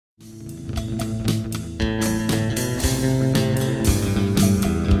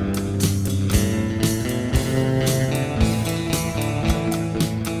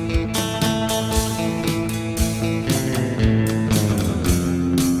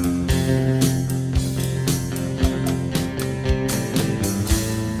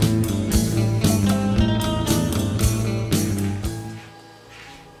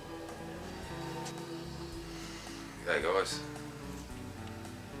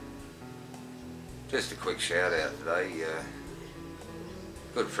Just a quick shout out today.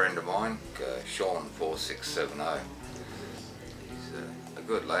 Good friend of mine, Sean4670. He's a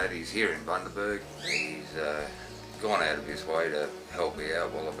good lad. He's here in Bundaberg. He's gone out of his way to help me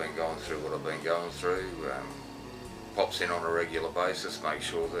out while I've been going through what I've been going through. Pops in on a regular basis, makes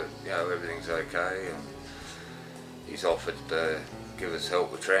sure that everything's okay, and he's offered to give us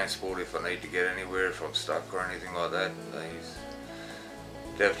help with transport if I need to get anywhere, if I'm stuck or anything like that. He's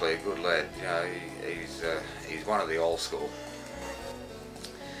definitely a good lad. He's one of the old school.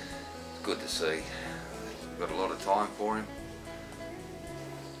 It's good to see. Got a lot of time for him.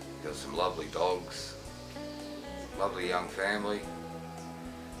 Got some lovely dogs, lovely young family.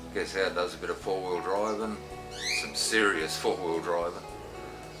 Gets out, does a bit of four-wheel driving, some serious four-wheel driving.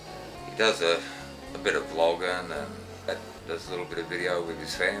 He does a bit of vlogging and does a little bit of video with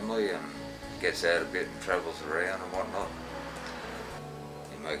his family, and gets out a bit and travels around and whatnot.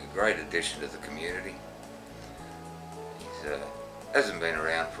 He make a great addition to the community. He hasn't been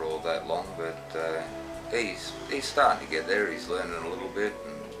around for all that long, but he's starting to get there. He's learning a little bit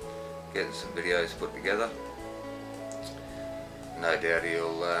and getting some videos put together. No doubt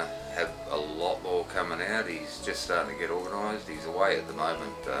he'll have a lot more coming out. He's just starting to get organised. He's away at the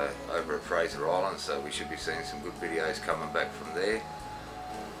moment over at Fraser Island, so we should be seeing some good videos coming back from there.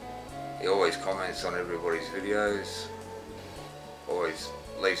 He always comments on everybody's videos, always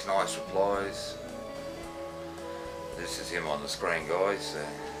leaves nice replies. This is him on the screen, guys.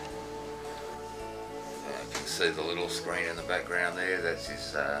 You can see the little screen in the background there. That's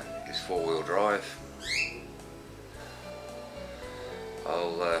his four-wheel drive.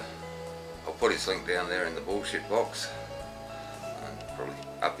 I'll put his link down there in the bullshit box, probably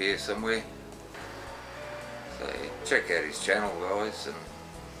up here somewhere. So check out his channel, guys, and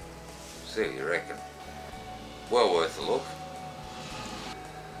see what you reckon. Well worth a look.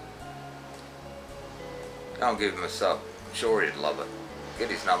 Go and give him a sub. I'm sure he'd love it. Get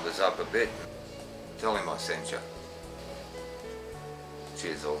his numbers up a bit. Tell him I sent you.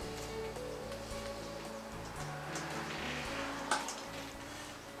 Cheers all.